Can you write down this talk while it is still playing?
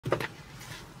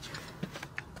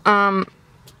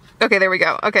Okay, there we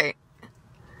go. Okay.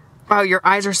 Wow, your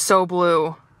eyes are so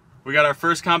blue. We got our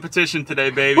first competition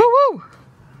today, baby. Woo woo!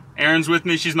 Erin's with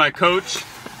me, she's my coach.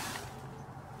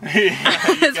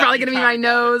 It's probably gonna be my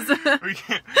nose.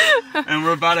 And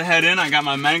we're about to head in. I got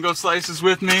my mango slices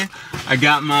with me. I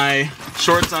got my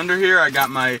shorts under here. I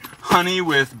got my honey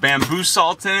with bamboo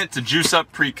salt in it to juice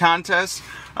up pre-contest.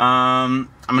 I'm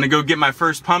gonna go get my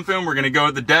first pump in. We're gonna go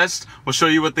at the desk. We'll show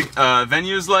you what the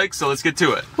venue is like, so let's get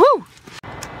to it. Woo!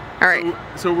 All right.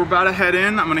 So we're about to head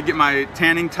in. I'm gonna get my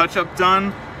tanning touch-up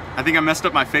done. I think I messed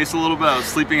up my face a little bit. I was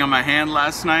sleeping on my hand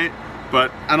last night,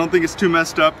 but I don't think it's too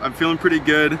messed up. I'm feeling pretty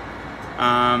good.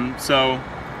 So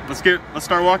let's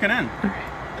start walking in.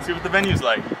 Let's see what the venue's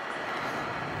like.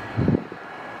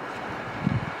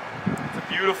 It's a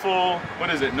beautiful, what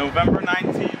is it, November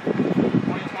 19th,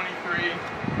 2023.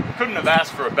 Couldn't have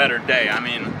asked for a better day. I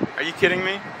mean, are you kidding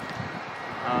me?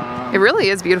 It really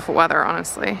is beautiful weather,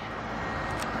 honestly.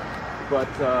 But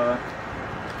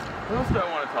what else do I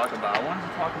want to talk about? I wanted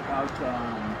to talk about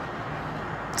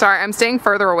Sorry, I'm staying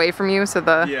further away from you, so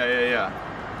the... Yeah.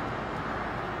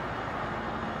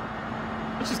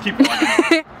 Let's just keep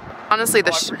going. Honestly,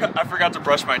 the I forgot to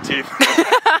brush my teeth.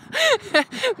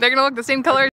 They're gonna look the same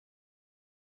color.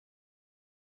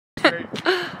 Great.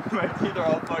 My teeth are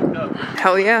all fucked up.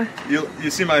 Hell yeah. You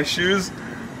see my shoes?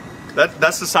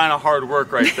 That's the sign of hard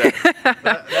work right there.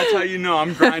 That's how you know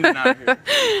I'm grinding out here.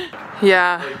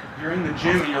 Yeah. Like, you're in the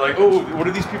gym and you're like, oh, what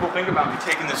do these people think about me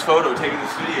taking this photo, taking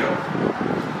this video?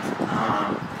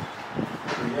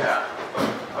 Yeah.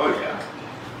 Oh yeah.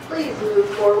 Please move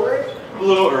forward. A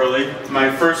little early. My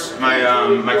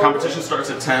competition starts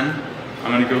at 10.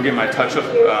 I'm gonna go get my touch-up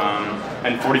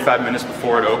and 45 minutes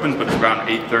before it opens, but it's around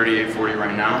 8:30, 8:40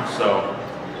 right now. So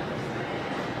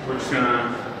we're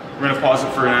gonna pause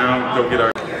it for now. Go get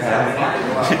our.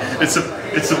 It's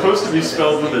supposed to be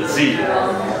spelled with a Z.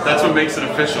 That's what makes it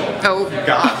official. Oh.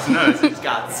 Godz. No, it's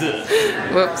Godz.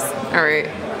 Whoops. All right.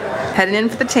 Heading in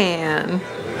for the tan.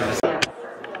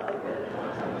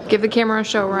 Give the camera a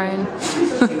show, Ryan.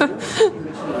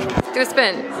 Do a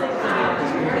spin.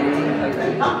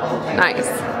 Nice.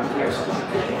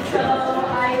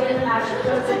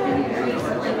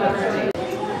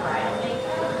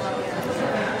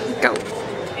 Go.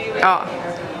 Oh.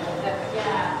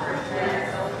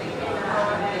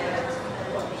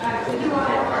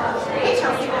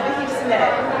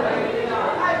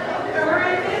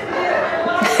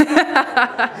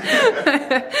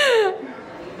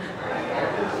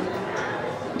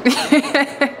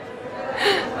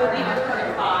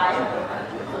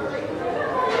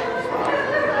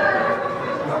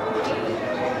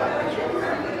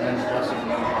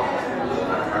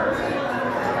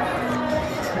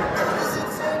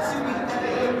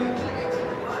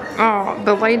 Oh,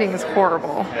 the lighting is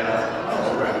horrible.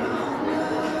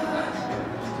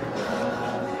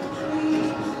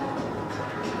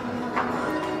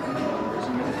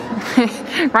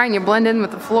 Ryan, you blend in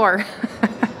with the floor.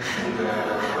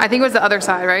 I think it was the other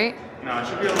side, right? No, it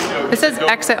should be able to go. It says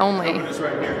exit only. It's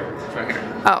right here. It's right here.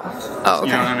 Oh, okay.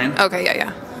 You know what I mean? Okay,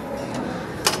 yeah.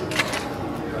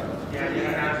 Yeah,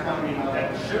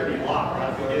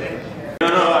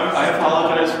 No, I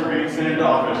apologize for being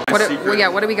standoffish. What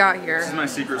do we got here? This is my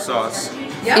secret sauce.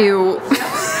 Ew.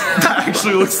 It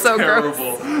actually looks So gross.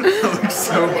 terrible. It looks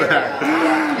so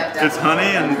bad. It's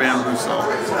honey and bamboo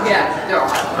salt.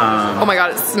 Oh my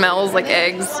god, it smells like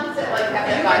eggs. So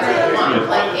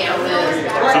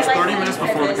it's 30 minutes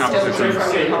before the competition.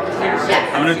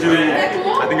 I'm gonna do,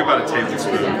 I think, about a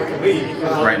tablespoon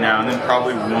right now, and then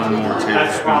probably one more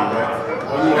tablespoon.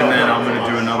 And then I'm gonna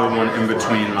do another one in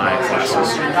between my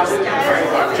classes.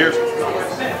 Cheers.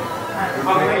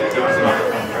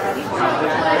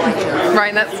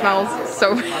 Ryan, that smells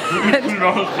so bad. It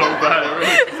smells so bad.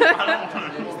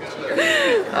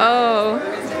 Oh.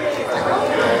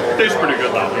 It tastes pretty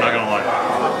good though, I'm not gonna lie.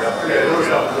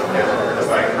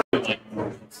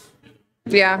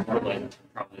 Yeah. Probably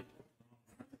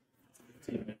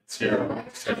 15 minutes here.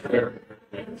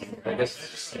 I guess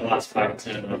it's just the last 5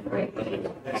 to 10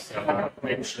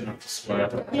 make sure not to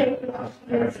sweat. Yeah.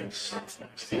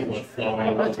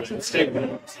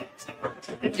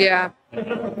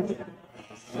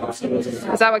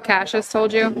 Is that what Cassius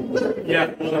told you?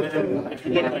 Yeah, well, and if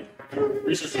you look like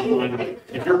research online,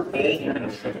 if you're old, you're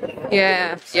gonna struggle.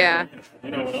 Yeah, yeah.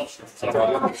 You know what else?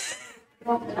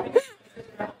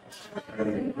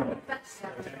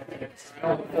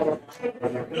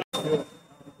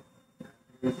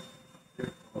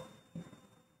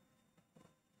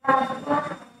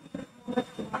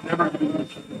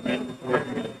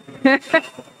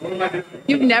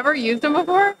 You've never used them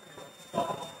before?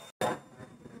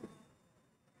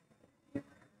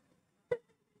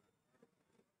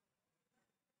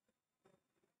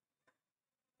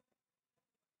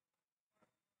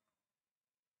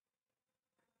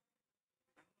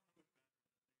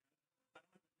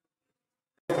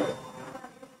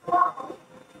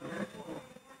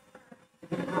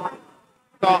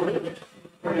 God.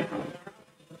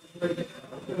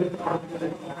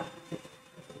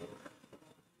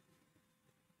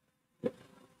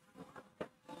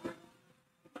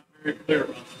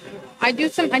 I do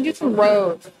some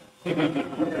rows.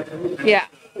 Yeah.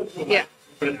 Yeah.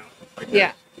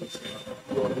 Yeah.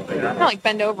 Kind of like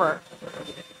bend over.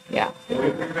 Yeah.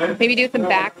 Maybe do some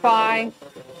back fly.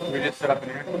 We just sit up in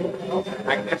here.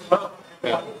 Like this.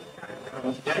 Yeah.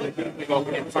 We go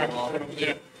in front of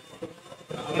them.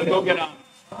 I'm gonna go get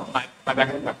my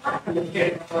back. I'm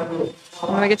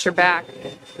gonna get your back.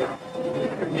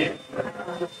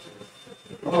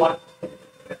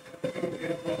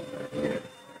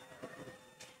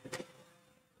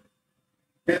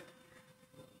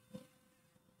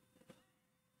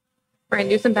 Brian,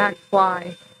 do some back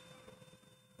fly.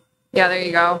 Yeah, there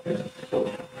you go.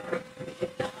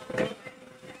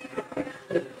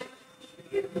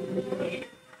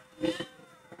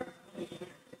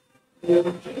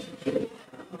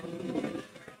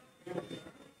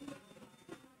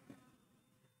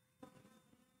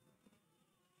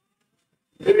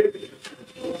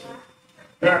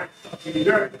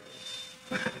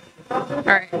 All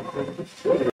right.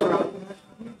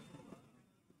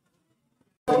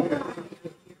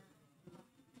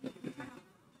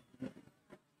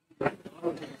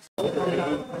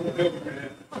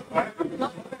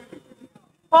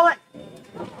 Pull it.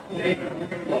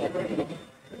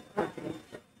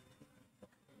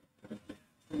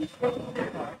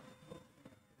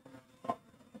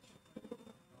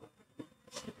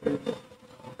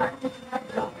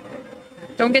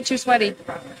 Don't get too sweaty.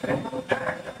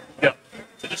 Yeah,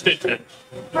 so just stay tense.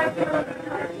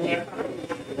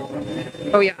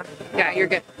 Oh yeah, yeah, you're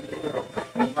good.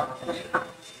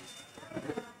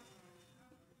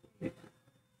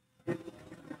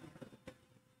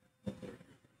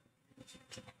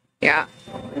 Yeah,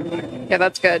 yeah,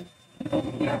 that's good.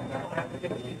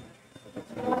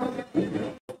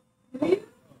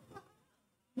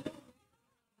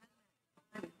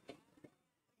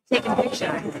 Taking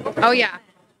pictures. Oh yeah,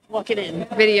 Walking in.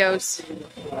 videos.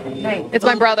 Hey. It's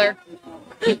my brother.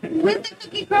 Where's the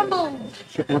cookie crumble?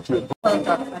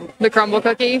 The crumble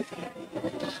cookie.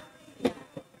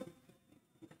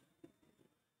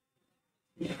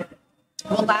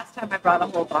 Well, last time I brought a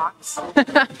whole box.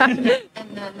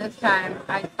 And then this time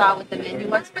I saw what the menu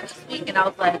was for this week, and I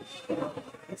was like,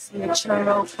 it's the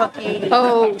churro cookie.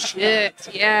 Oh shit,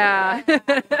 yeah.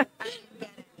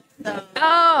 So,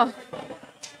 Oh,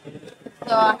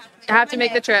 so I have to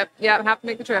make the trip. Yeah, have to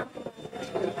make the trip.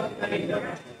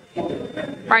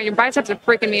 Brian, your biceps are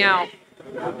freaking me out.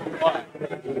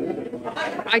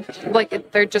 I like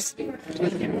it. They're just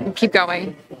keep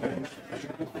going.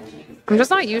 I'm just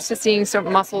not used to seeing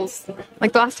certain muscles.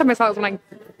 Like the last time I saw it was when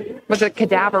I was a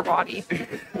cadaver body.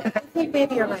 I think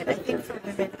maybe you're right. I think for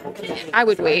women, I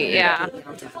would wait, yeah.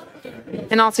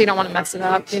 And also, you don't want to mess it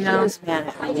up, you know.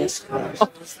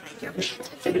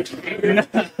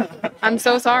 I'm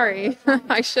so sorry.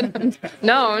 I should have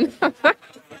known. I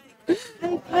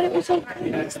thought it was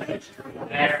okay.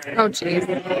 Oh, jeez.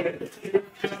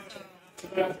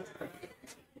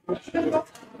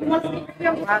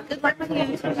 Good luck with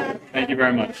you. Thank you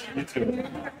very much. You too.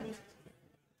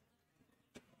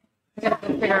 I gotta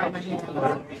figure out my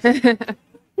hands.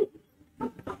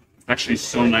 Actually,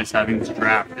 so nice having this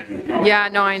draft. Yeah,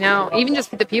 no, I know. Even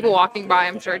just the people walking by,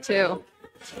 I'm sure too.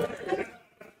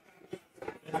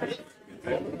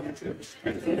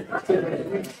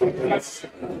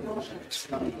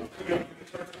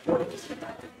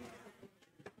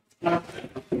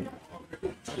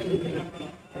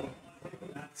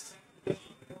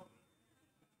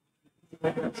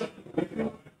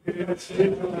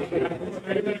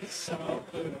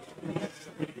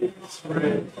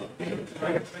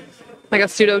 Like a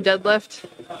pseudo deadlift.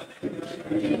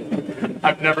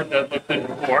 I've never deadlifted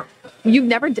before. You've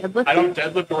never deadlifted? I don't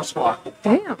deadlift or squat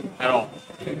Damn. at all.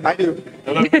 I do.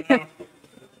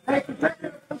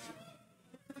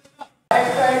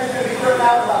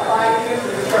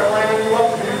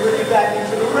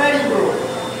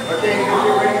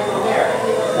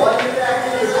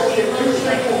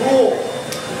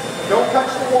 Don't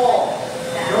touch the wall.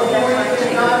 Don't do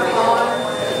anything not on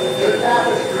the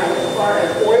tapestry as far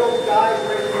as oils, dyes,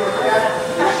 or anything like that.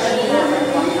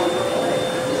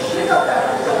 Pick up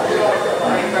after something else that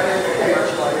might be okay.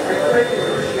 I greatly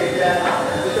appreciate that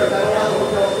because I don't want to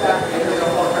look else after.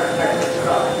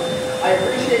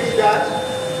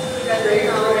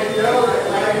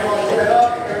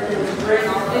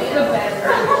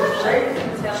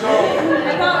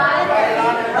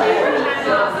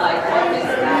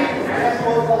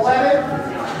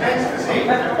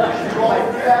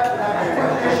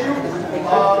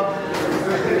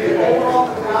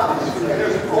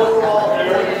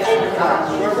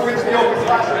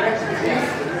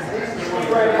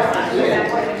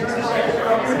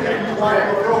 want to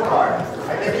go throw card?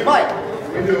 I think you might.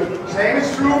 You do. Same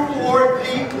is true for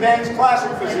the men's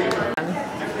classic physique.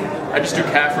 I just do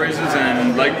calf raises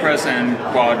and leg press and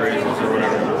quad raises or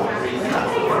whatever.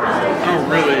 I don't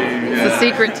really. It's the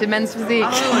secret to men's physique.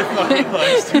 I don't really fucking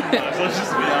legs too much, let's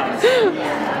just be honest.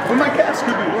 But my calves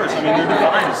could be worse. I mean, they're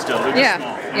defined still. They're just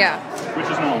small. Yeah. Which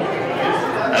is normal.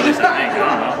 At least I think. I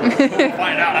don't know. We'll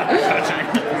find out after touching.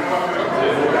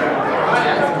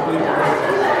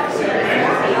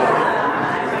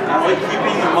 I like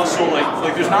keeping the muscle,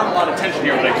 like there's not a lot of tension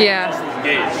here, but I keep the muscle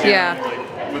engaged.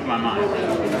 Like, with my mind.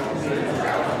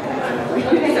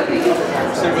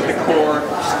 Same with the core.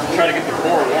 Just try to get the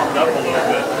core warmed up a little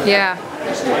bit. Yeah.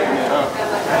 Just tighten it up.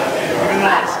 Even though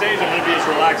on stage I'm going to be as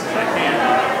relaxed as I can.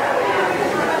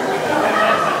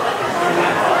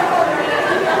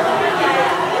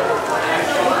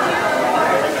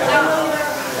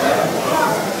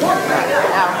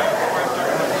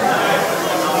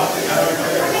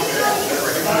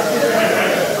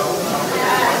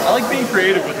 I like being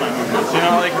creative with my movements, you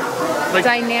know, like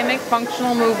dynamic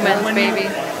functional movements, baby.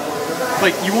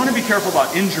 Like you want to be careful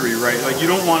about injury, right? Like you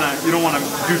don't want to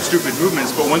do stupid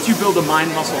movements, but once you build a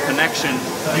mind-muscle connection,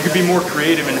 you can be more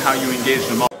creative in how you engage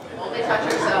the muscle. Only touch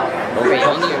yourself.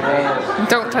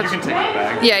 Don't touch. You can take it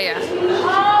back. Yeah.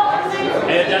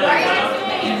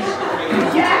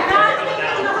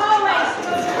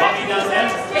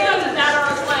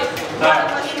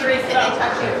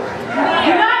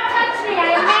 Do not touch me, I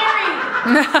am married!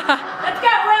 Let's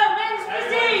go, Will, men's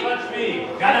physique! Touch me!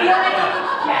 Touch Will!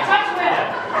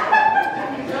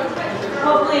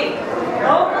 Hopefully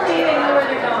they know where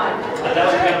they're going.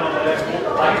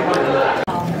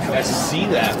 I see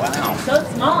that, wow. So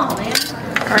small, man.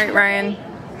 Alright, Ryan.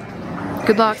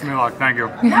 Good luck. Wish me luck, thank you.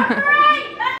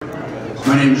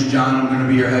 My name is John, I'm going to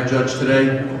be your head judge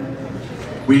today.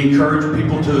 We encourage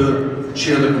people to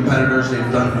cheer the competitors.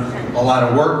 They've done a lot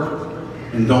of work,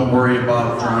 and don't worry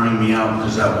about drowning me out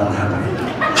because that won't happen.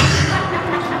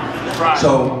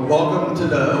 So, welcome to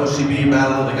the OCB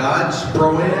Battle of the Gods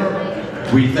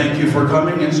Pro-Am. We thank you for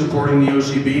coming and supporting the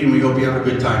OCB, and we hope you have a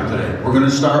good time today. We're going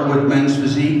to start with men's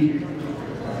physique,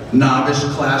 novice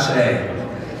class A.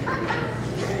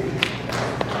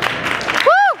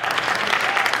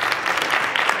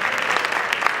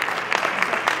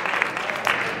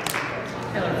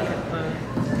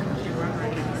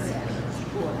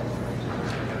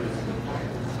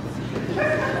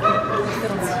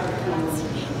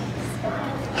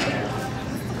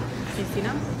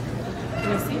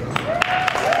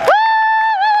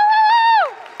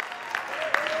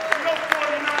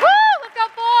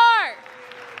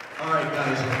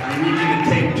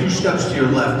 Steps to your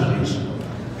left, please.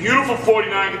 Beautiful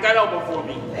 49. Get that elbow for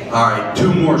me. All right,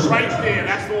 2 more steps. Right there.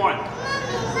 That's the one.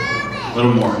 A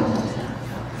little more.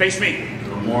 Face me. A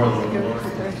little more.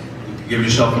 Give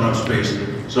yourself enough space.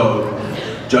 So,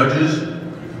 judges,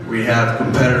 we have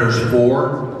competitors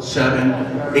 4,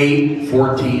 7, 8,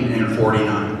 14, and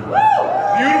 49.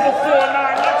 Beautiful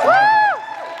 49. Let's go.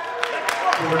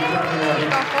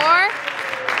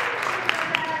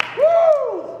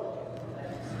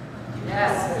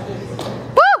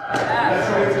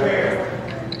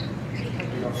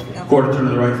 Quarter turn to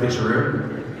the right, face the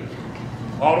rear.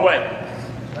 All the way.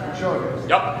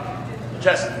 Yup.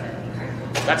 Chest.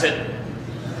 That's it.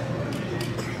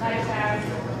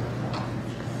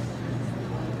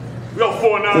 Go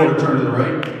 4-9. Quarter turn to the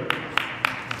right.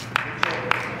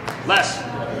 Less.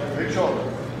 Big shoulder.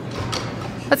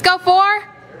 Let's go 4.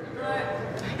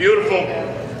 Beautiful.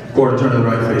 Quarter turn to the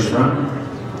right, face front.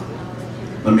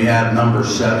 Let me add number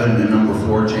 7 and number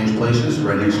 4 change places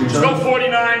right next to each other. Go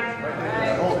 49.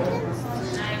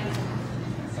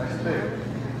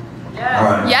 All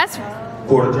right. Yes.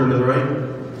 Quarter turn to the right.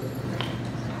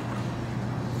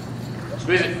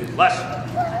 Squeeze it. Less.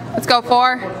 Let's go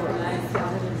 4.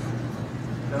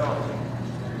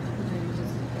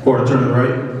 Quarter turn to the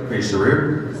right. Face the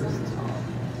rear.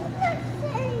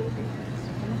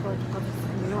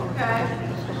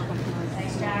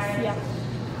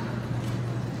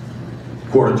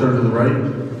 Quarter turn to the right.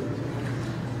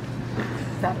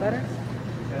 Is that better?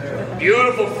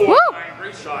 Beautiful 49.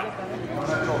 Great shot.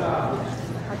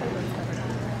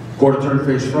 Quarter turn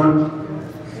face front.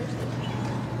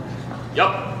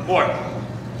 Yup. More.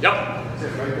 Yup.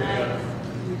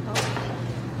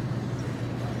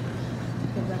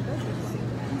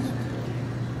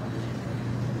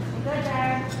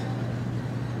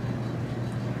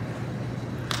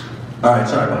 All right,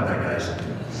 sorry about that, guys.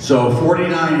 So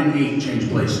 49 and 8 change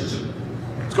places.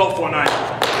 Let's go 4-9.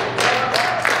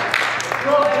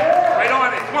 Right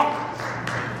on it. Come on.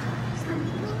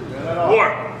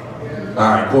 More. All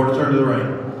right, quarter turn to the right.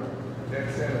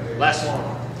 Less.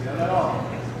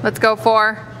 Let's go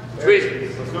 4. Squeeze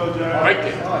it. Right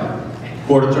there.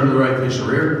 Quarter turn to the right, face the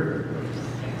rear.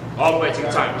 All the way, take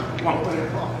your time. Come on.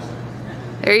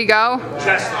 There you go.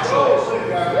 Chest, not shoulders.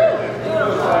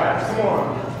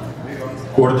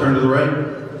 Quarter turn to the right.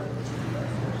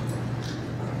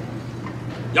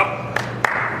 Yup.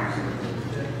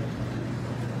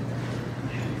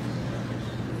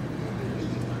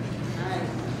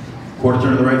 Quarter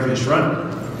turn to the right, face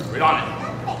front. Right on it.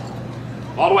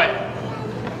 All the way.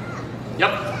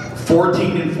 Yep.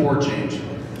 14 and 4 change.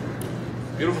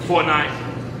 Beautiful 4-9.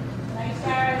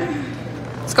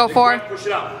 Let's go 4. Push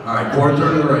it up. All right, quarter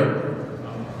turn to the right.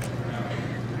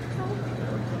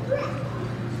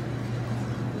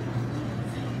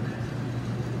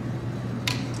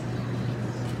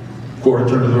 Quarter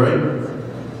turn to the right.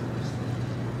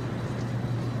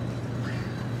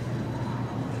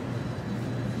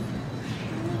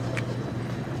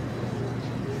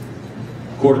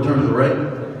 Quarter turn to the right.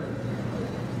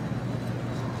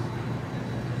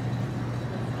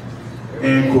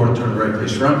 And quarter turn to the right,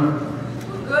 face front.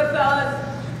 Good, fellas.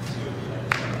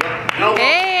 Elbow.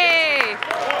 Hey!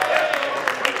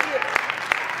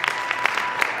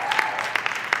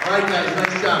 All right, guys,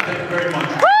 nice job. Thank you very much.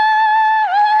 Woo!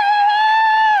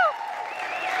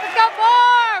 Let's go 4!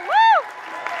 Woo!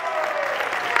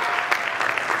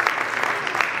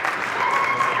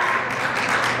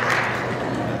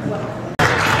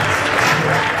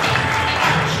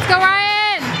 Let's go,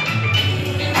 Ryan!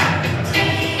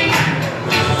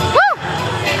 Woo! Woo!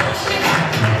 Woo!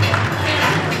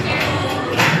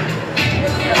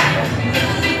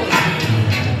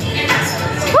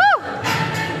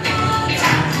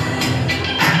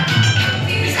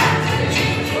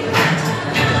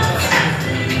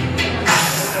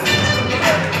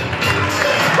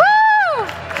 Woo!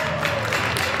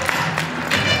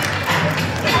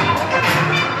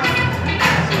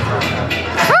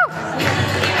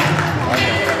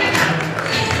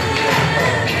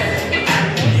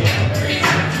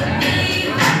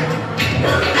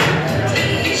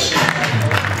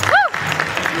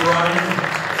 Thank you, Ryan.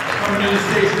 Coming to the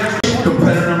stage next,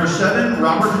 competitor number 7,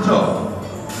 Robert Toe.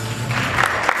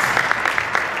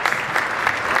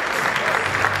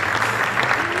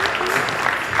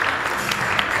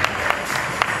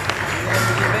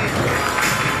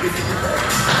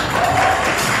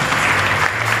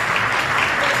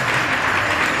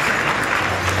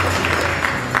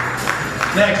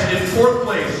 Next, in 4th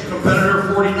place,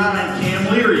 competitor 49,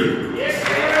 Cam Leary.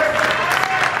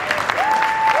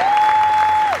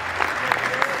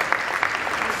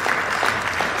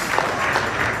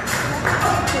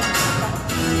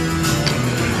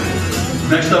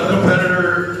 Next up,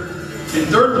 competitor in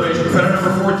 3rd place, competitor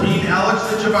number 14, Alex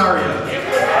Echevarria.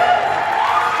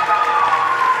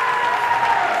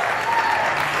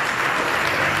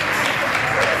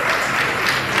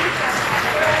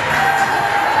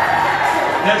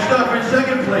 Next up, in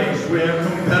 2nd place, we have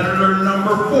competitor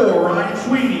number 4, Ryan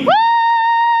Sweeney. Woo!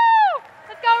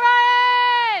 Let's go,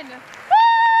 Ryan!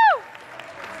 Woo!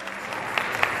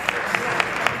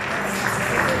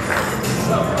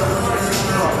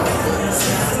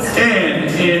 And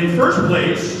in 1st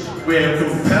place, we have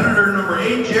competitor number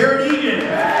 8, Jared Egan.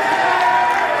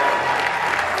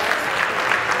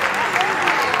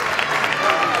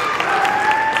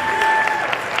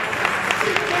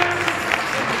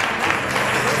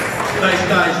 Nice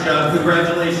guys, Jeff.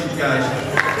 Congratulations, guys.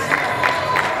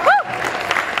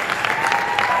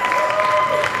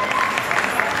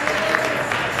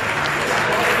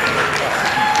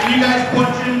 Can you guys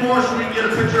punch in more so we can get a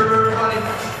picture of everybody?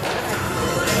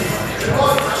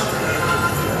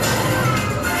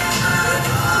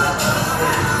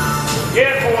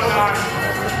 Yeah, 4-9.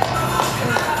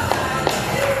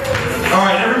 All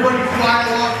right, everybody fly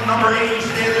along number 8.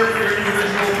 Stay there for your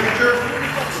individual picture.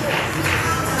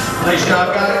 Nice job,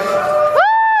 guys.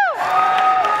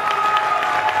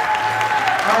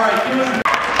 All right, give us.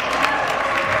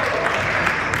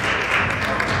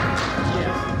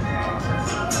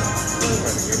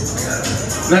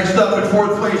 Next up in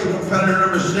 4th place, competitor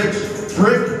number 6,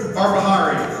 Brick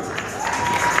Arbahari.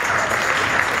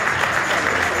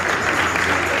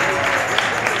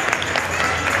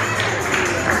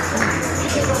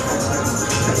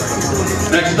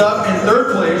 Next up in 3rd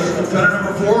place, competitor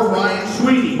number 4, Ryan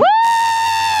Sweeney. Woo!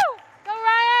 Go,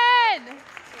 Ryan!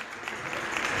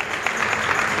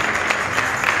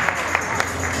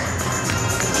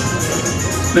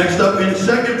 Next up in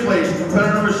 2nd place,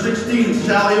 competitor number 16,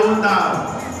 Sally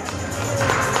O'Donnell.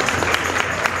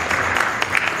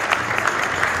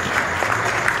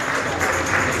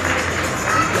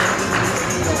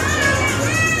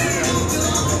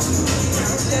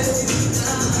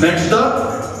 Next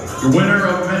up, your winner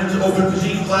of men's open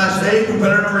physique class A,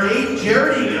 competitor number 8,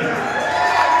 Jerry.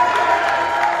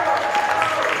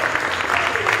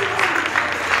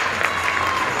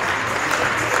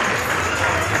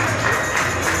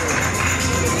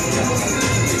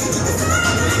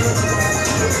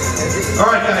 All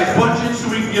right, guys, bunch in so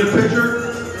we can get a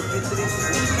picture.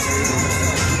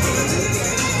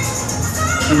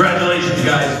 Congratulations,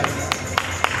 guys.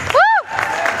 Woo!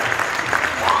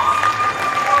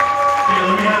 Okay,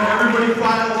 let me have everybody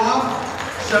file off,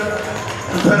 except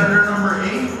competitor number 8.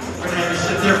 We're gonna have to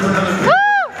sit there for another picture.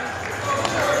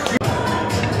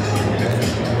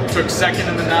 Took second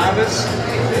in the novice,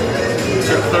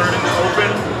 took third in the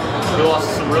open. We lost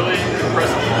some really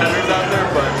impressive competitors out there,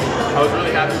 but I was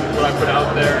really happy with what I put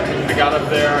out there. I got up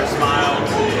there, I smiled.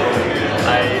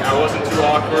 I wasn't too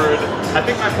awkward. I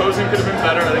think my posing could have been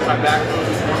better. I think my back pose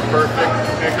was more perfect.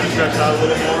 I could have stretched out a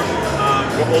little more.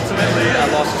 But ultimately, I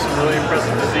lost to some really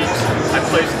impressive physiques. I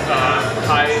placed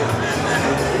high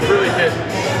and really hit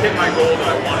my goal that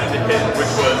I wanted to hit,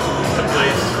 which was to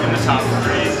place in the top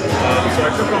 3. So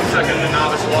I took home second in the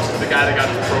novice, lost to the guy that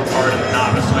got his pro card in the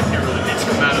novice, so I can't really be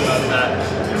too mad about that.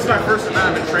 This is my first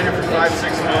event. I've been training for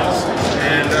 5-6 months,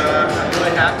 and I'm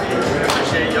really happy. I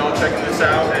appreciate y'all checking this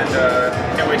out, and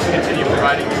can't wait to continue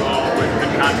providing you all with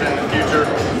good content in the future.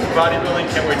 Bodybuilding,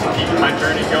 can't wait to keep my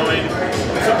journey going.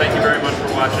 So thank you very much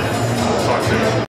for watching. Talk soon.